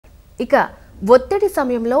ఇక ఒత్తిడి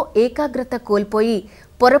సమయంలో ఏకాగ్రత కోల్పోయి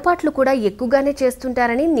పొరపాట్లు కూడా ఎక్కువగానే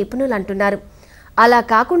చేస్తుంటారని నిపుణులు అంటున్నారు. అలా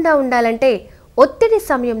కాకుండా ఉండాలంటే ఒత్తిడి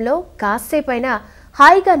సమయంలో కాసేపైనా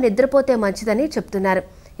హాయిగా నిద్రపోతే మంచిదని చెప్తున్నారు.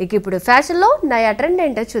 ఇక ఇప్పుడు ఫ్యాషన్లో నయా ట్రెండ్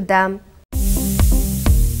ఏంటో చూద్దాం.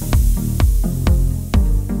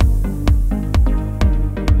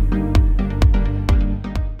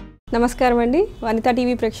 నమస్కారం అండి. వనితా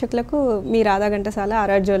టీవీ ప్రేక్షకులకు మీ రాధా ఘంటసాల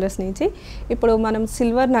ఆర్ఆర్ జ్యువెలర్స్ నుంచి ఇప్పుడు మనం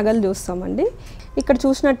సిల్వర్ నగలు చూస్తామండి. ఇక్కడ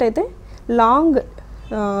చూసినట్టయితే లాంగ్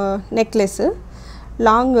నెక్లెస్,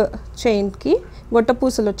 లాంగ్ చైన్కి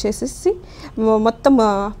గొట్టపూసలు వచ్చేసి మొత్తం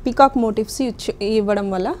పీకాక్ మోటివ్స్ ఇవ్వడం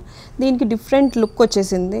వల్ల దీనికి డిఫరెంట్ లుక్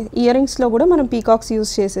వచ్చేసింది. ఇయర్ రింగ్స్లో కూడా మనం పీకాక్స్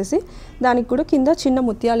యూజ్ చేసేసి దానికి కూడా కింద చిన్న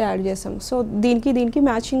ముత్యాలు యాడ్ చేసాం. సో దీనికి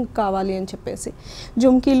మ్యాచింగ్ కావాలి అని చెప్పేసి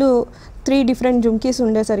జుమ్కీలు 3 డిఫరెంట్ జుమ్కీస్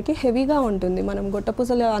ఉండేసరికి హెవీగా ఉంటుంది. మనం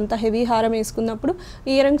గొట్టపూసలు అంత హెవీ హారం వేసుకున్నప్పుడు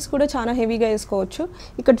ఇయర్ రింగ్స్ కూడా చాలా హెవీగా వేసుకోవచ్చు.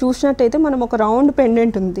 ఇక్కడ చూసినట్టయితే మనం ఒక రౌండ్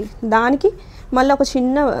పెండెంట్ ఉంది, దానికి మళ్ళీ ఒక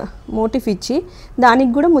చిన్న మోటిఫ్ ఇచ్చి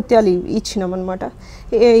దానికి కూడా ముత్యాలు ఇచ్చినాం అనమాట.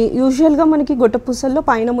 యూజువల్గా మనకి గొట్టపూసల్లో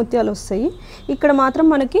పైన ముత్యాలు వస్తాయి, ఇక్కడ మాత్రం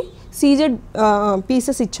మనకి సీజెడ్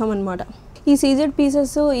పీసెస్ ఇచ్చామన్నమాట. ఈ సీజెడ్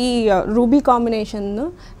పీసెస్ ఈ రూబీ కాంబినేషన్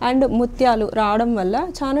అండ్ ముత్యాలు రావడం వల్ల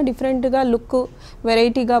చాలా డిఫరెంట్గా లుక్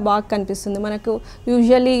వెరైటీగా బాగా కనిపిస్తుంది. మనకు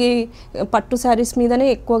యూజువల్లీ పట్టు శారీస్ మీదనే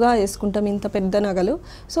ఎక్కువగా వేసుకుంటాం ఇంత పెద్ద నగలు.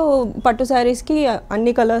 సో పట్టు శారీస్కి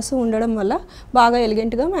అన్ని కలర్స్ ఉండడం వల్ల బాగా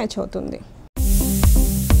ఎలిగెంట్గా మ్యాచ్ అవుతుంది.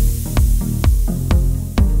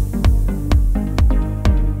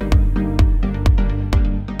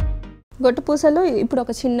 గొట్టపూసలో ఇప్పుడు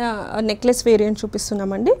ఒక చిన్న నెక్లెస్ వేరియంట్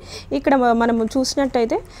చూపిస్తున్నామండి. ఇక్కడ మనం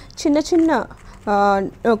చూసినట్టయితే చిన్న చిన్న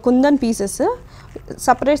కుందన్ పీసెస్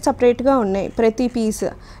సపరేట్గా ఉన్నాయి. ప్రతి పీస్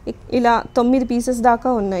ఇలా 9 పీసెస్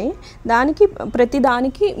దాకా ఉన్నాయి. ప్రతి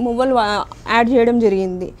దానికి మువ్వలు యాడ్ చేయడం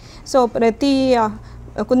జరిగింది. సో ప్రతి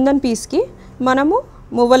కుందన్ పీస్కి మనము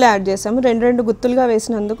మువ్వలు యాడ్ చేసాము. 2 గుత్తులుగా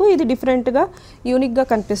వేసినందుకు ఇది డిఫరెంట్గా యూనిక్గా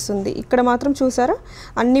కనిపిస్తుంది. ఇక్కడ మాత్రం చూసారా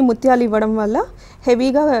అన్ని ముత్యాలు ఇవ్వడం వల్ల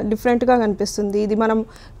హెవీగా డిఫరెంట్గా కనిపిస్తుంది. ఇది మనం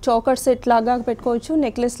చోకర్ సెట్ లాగా పెట్టుకోవచ్చు,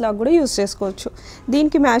 నెక్లెస్ లాగా కూడా యూజ్ చేసుకోవచ్చు.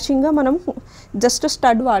 దీనికి మ్యాచింగ్గా మనం జస్ట్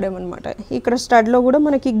స్టడ్ వాడామన్నమాట. ఇక్కడ స్టడ్లో కూడా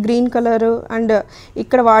మనకి గ్రీన్ కలర్ అండ్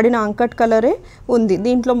ఇక్కడ వాడిన అంకట్ కలరే ఉంది.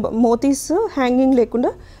 దీంట్లో మోతీస్ హ్యాంగింగ్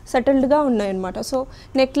లేకుండా సెటిల్డ్గా ఉన్నాయన్నమాట. సో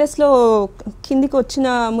నెక్లెస్లో కిందికి వచ్చిన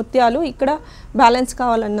ముత్యాలు ఇక్కడ బ్యాలెన్స్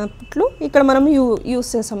కావాలన్నట్లు ఇక్కడ మనం యూజ్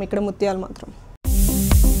చేసాం ఇక్కడ ముత్యాలు మాత్రం.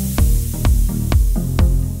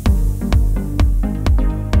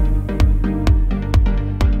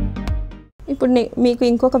 ఇప్పుడు మీకు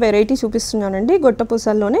ఇంకొక వెరైటీ చూపిస్తున్నానండి.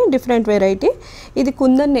 గొట్టపూసల్లోనే డిఫరెంట్ వెరైటీ. ఇది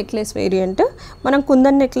కుందన్ నెక్లెస్ వేరియంట్. మనం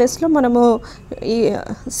కుందన్ నెక్లెస్లో మనము ఈ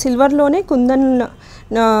సిల్వర్లోనే కుందన్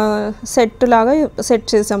సెట్ లాగా సెట్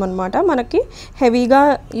చేసామన్నమాట. మనకి హెవీగా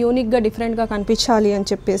యూనిక్గా డిఫరెంట్గా కనిపించాలి అని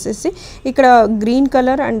చెప్పేసి ఇక్కడ green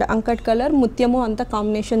colour and uncut colour ముత్యము అంతా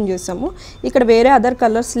కాంబినేషన్ చేసాము. ఇక్కడ వేరే అదర్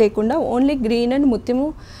కలర్స్ లేకుండా ఓన్లీ గ్రీన్ అండ్ ముత్యము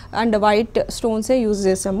అండ్ వైట్ స్టోన్సే యూజ్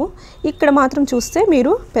చేసాము. ఇక్కడ మాత్రం చూస్తే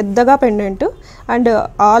మీరు పెద్దగా pendant and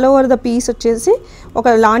all over the piece వచ్చేసి ఒక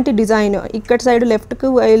లాంటి డిజైన్. ఇక్కడ సైడ్ లెఫ్ట్కి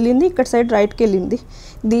వెళ్ళింది, ఇక్కడ సైడ్ రైట్కి వెళ్ళింది.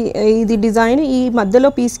 ఇది డిజైన్ ఈ మధ్యలో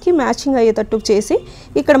పీస్కి మ్యాచింగ్ అయ్యేటట్టు చేసి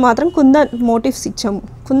ఇక్కడ మాత్రం కుందన్ మోటివ్స్ ఇచ్చాము.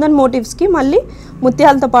 కుందన్ మోటివ్స్కి మళ్ళీ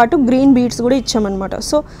ముత్యాలతో పాటు గ్రీన్ బీడ్స్ కూడా ఇచ్చామన్నమాట.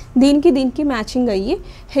 సో దీనికి మ్యాచింగ్ అయ్యి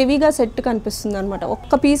హెవీగా సెట్ కనిపిస్తుంది అనమాట.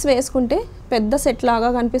 ఒక్క పీస్ వేసుకుంటే పెద్ద సెట్ లాగా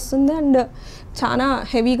కనిపిస్తుంది అండ్ చాలా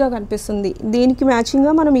హెవీగా కనిపిస్తుంది. దీనికి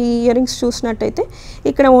మ్యాచింగ్గా మనం ఈ ఇయర్ రింగ్స్ చూసినట్టయితే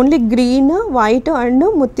ఇక్కడ ఓన్లీ గ్రీన్, వైట్ అండ్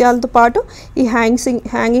ముత్యాలతో పాటు ఈ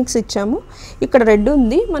హ్యాంగింగ్స్ ఇచ్చాము. ఇక్కడ రెడ్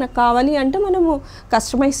ఉంది, మనకు కావాలి అంటే మనము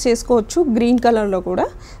కస్టమైజ్ చేసుకోవచ్చు గ్రీన్ కలర్లో కూడా.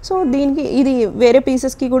 సో ఇది వేరే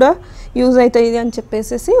పీసెస్కి కూడా యూజ్ అవుతుంది అని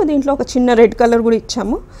చెప్పేసి దీంట్లో ఒక చిన్న రెడ్ కలర్ కూడా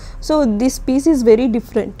ఇచ్చాము. So this piece is very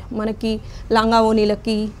different. మనకి లంగా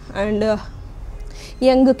ఓనీలకి అండ్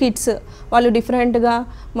యంగ్ కిడ్స్ వాళ్ళు డిఫరెంట్గా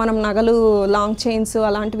మనం నగలు లాంగ్ చైన్స్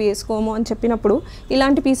అలాంటివి వేసుకోము అని చెప్పినప్పుడు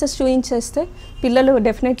ఇలాంటి పీసెస్ చూయించేస్తే పిల్లలు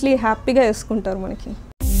డెఫినెట్లీ హ్యాపీగా వేసుకుంటారు మనకి.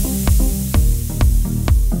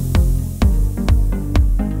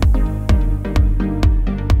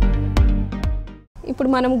 ఇప్పుడు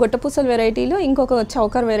మనం గొట్టపూసల వెరైటీలో ఇంకొక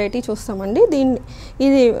చౌకర్ వెరైటీ చూస్తామండి.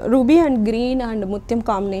 ఇది రూబీ అండ్ గ్రీన్ అండ్ ముత్యం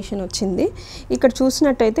కాంబినేషన్ వచ్చింది. ఇక్కడ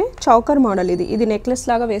చూసినట్టయితే చౌకర్ మోడల్. ఇది నెక్లెస్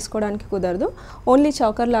లాగా వేసుకోవడానికి కుదరదు, ఓన్లీ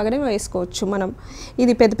చౌకర్ లాగానే వేసుకోవచ్చు మనం.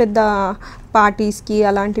 ఇది పెద్ద పెద్ద పార్టీస్కి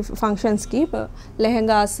అలాంటి ఫంక్షన్స్కి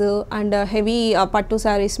లెహెంగాస్ అండ్ హెవీ పట్టు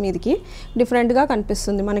శారీస్ మీదకి డిఫరెంట్గా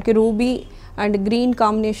కనిపిస్తుంది. మనకి రూబీ అండ్ గ్రీన్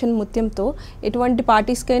కాంబినేషన్ ముత్యంతో ఎటువంటి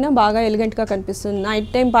పార్టీస్కైనా బాగా ఎలిగెంట్గా కనిపిస్తుంది. నైట్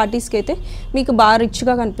టైం పార్టీస్కి అయితే మీకు బాగా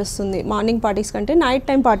రిచ్గా కనిపిస్తుంది. మార్నింగ్ పార్టీస్ కంటే నైట్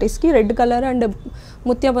టైం పార్టీస్కి రెడ్ కలర్ అండ్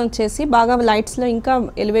ముత్యం వచ్చేసి బాగా లైట్స్లో ఇంకా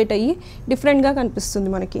ఎలివేట్ అయ్యి డిఫరెంట్గా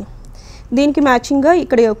కనిపిస్తుంది మనకి. దీనికి మ్యాచింగ్గా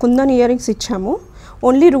ఇక్కడ కుందన్ ఇయర్ రింగ్స్ ఇచ్చాము.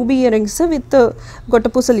 Only ruby ear rings with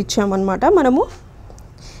గొట్టపూసలు ఇచ్చామన్నమాట మనము.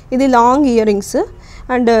 ఇది లాంగ్ ఇయర్ రింగ్స్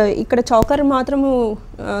అండ్ ఇక్కడ చౌకర్ మాత్రము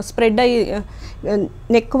స్ప్రెడ్ అయ్యి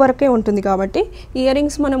నెక్ వరకే ఉంటుంది కాబట్టి ఇయర్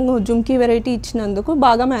రింగ్స్ మనము జుమ్కీ వెరైటీ ఇచ్చినందుకు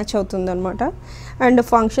బాగా మ్యాచ్ అవుతుంది అనమాట. అండ్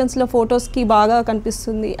ఫంక్షన్స్లో ఫొటోస్కి బాగా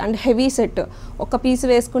కనిపిస్తుంది. అండ్ హెవీ సెట్ ఒక పీస్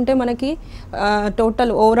వేసుకుంటే మనకి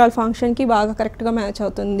టోటల్ ఓవరాల్ ఫంక్షన్కి బాగా కరెక్ట్గా మ్యాచ్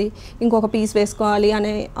అవుతుంది. ఇంకొక పీస్ వేసుకోవాలి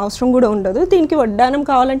అనే అవసరం కూడా ఉండదు. దీనికి వడ్డానం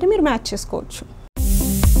కావాలంటే మీరు మ్యాచ్ చేసుకోవచ్చు.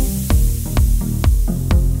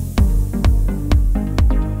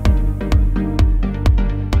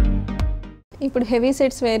 ఇప్పుడు హెవీ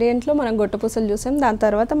సెట్స్ వేరియంట్లో మనం గొట్టపూసలు చూసాం. దాని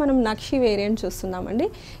తర్వాత మనం నక్షి వేరియంట్ చూస్తున్నామండి.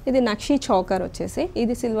 ఇది నక్షి చౌకర్ వచ్చేసి,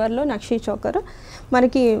 ఇది సిల్వర్లో నక్షి చౌకర్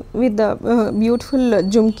మనకి విత్ బ్యూటిఫుల్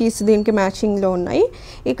జుమ్కీస్ దీనికి మ్యాచింగ్లో ఉన్నాయి.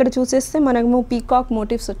 ఇక్కడ చూసేస్తే మనము పీకాక్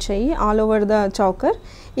మోటివ్స్ వచ్చాయి ఆల్ ఓవర్ ద చౌకర్.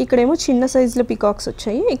 ఇక్కడేమో చిన్న సైజులో పీకాక్స్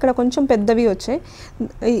వచ్చాయి, ఇక్కడ కొంచెం పెద్దవి వచ్చాయి.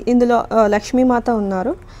 ఇందులో లక్ష్మీమాత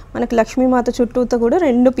ఉన్నారు. మనకి లక్ష్మీమాత చుట్టూతో కూడా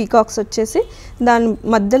 2 పీకాక్స్ వచ్చేసి దాని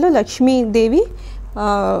మధ్యలో లక్ష్మీదేవి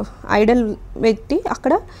ఐడల్ పెట్టి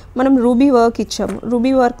అక్కడ మనం రూబీ వర్క్ ఇచ్చాము.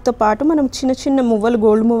 రూబీ వర్క్తో పాటు మనం చిన్న చిన్న మువ్వలు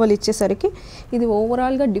గోల్డ్ మువ్వలు ఇచ్చేసరికి ఇది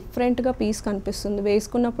ఓవరాల్గా డిఫరెంట్గా పీస్ కనిపిస్తుంది.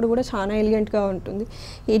 వేసుకున్నప్పుడు కూడా చాలా ఎలిగెంట్గా ఉంటుంది.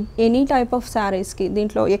 ఎనీ టైప్ ఆఫ్ శారీస్కి,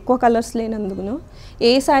 దీంట్లో ఎక్కువ కలర్స్ లేనందుకు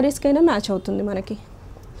ఏ శారీస్కైనా మ్యాచ్ అవుతుంది మనకి.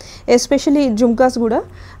 ఎస్పెషలీ జుమ్కాస్ కూడా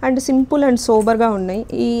అండ్ సింపుల్ అండ్ సోబర్గా ఉన్నాయి.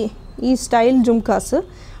 ఈ స్టైల్ జుమ్కాస్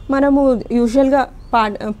మనము యూజువల్గా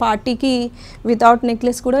పార్టీకి వితౌట్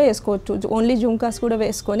నెక్లెస్ కూడా వేసుకోవచ్చు. ఓన్లీ జుమ్కాస్ కూడా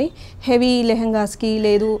వేసుకొని హెవీ లెహంగాస్కి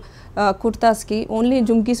లేదు కుర్తాస్కి ఓన్లీ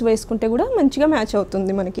జుమ్కీస్ వేసుకుంటే కూడా మంచిగా మ్యాచ్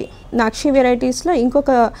అవుతుంది మనకి. నక్షి వెరైటీస్లో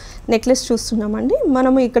ఇంకొక నెక్లెస్ చూస్తున్నామండి.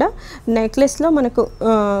 మనము ఇక్కడ నెక్లెస్లో మనకు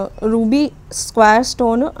ruby square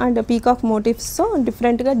stone and peacock మోటివ్స్తో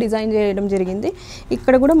డిఫరెంట్గా డిజైన్ చేయడం జరిగింది.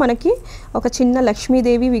 ఇక్కడ కూడా మనకి ఒక చిన్న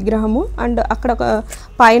లక్ష్మీదేవి విగ్రహము అండ్ అక్కడ ఒక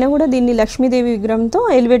పైన కూడా దీన్ని లక్ష్మీదేవి విగ్రహంతో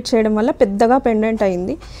ఎలివేట్ చేయడం వల్ల పెద్దగా పెండెంట్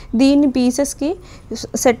అయింది. దీన్ని పీసెస్కి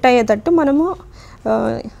సెట్ అయ్యేటట్టు మనము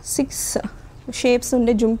 6 షేప్స్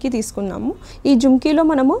ఉండే జుమ్కీ తీసుకున్నాము. ఈ జుమ్కీలో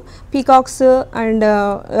మనము పీకాక్స్ అండ్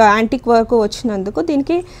యాంటిక్ వర్క్ వచ్చినందుకు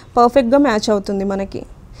దీనికి పర్ఫెక్ట్గా మ్యాచ్ అవుతుంది మనకి.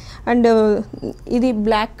 అండ్ ఇది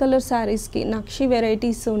బ్లాక్ కలర్ శారీస్కి నక్షి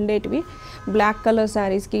వెరైటీస్ ఉండేటివి బ్లాక్ కలర్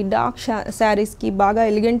శారీస్కి డార్క్ శారీస్కి బాగా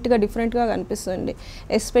ఎలిగెంట్గా డిఫరెంట్గా కనిపిస్తుంది.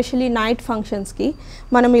 ఎస్పెషలీ నైట్ ఫంక్షన్స్కి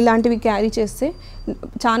మనం ఇలాంటివి క్యారీ చేస్తే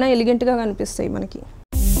చాలా ఎలిగెంట్గా కనిపిస్తాయి మనకి.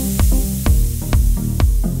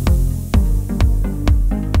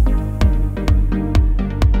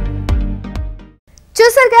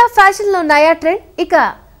 చూసారుగా ఫ్యాషన్లో నయా ట్రెండ్. ఇక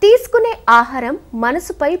తీసుకునే ఆహారం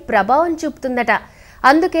మనసుపై ప్రభావం చూపుతుందట.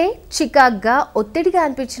 అందుకే చికాగ్గా ఒత్తిడిగా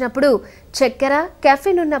అనిపించినప్పుడు చక్కెర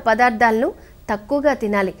కెఫిన్ ఉన్న పదార్థాలను తక్కువగా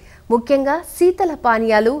తినాలి. ముఖ్యంగా శీతల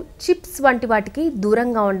పానీయాలు చిప్స్ వంటి వాటికి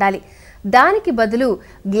దూరంగా ఉండాలి. దానికి బదులు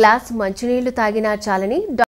గ్లాస్ మంచినీళ్లు తాగినా చాలని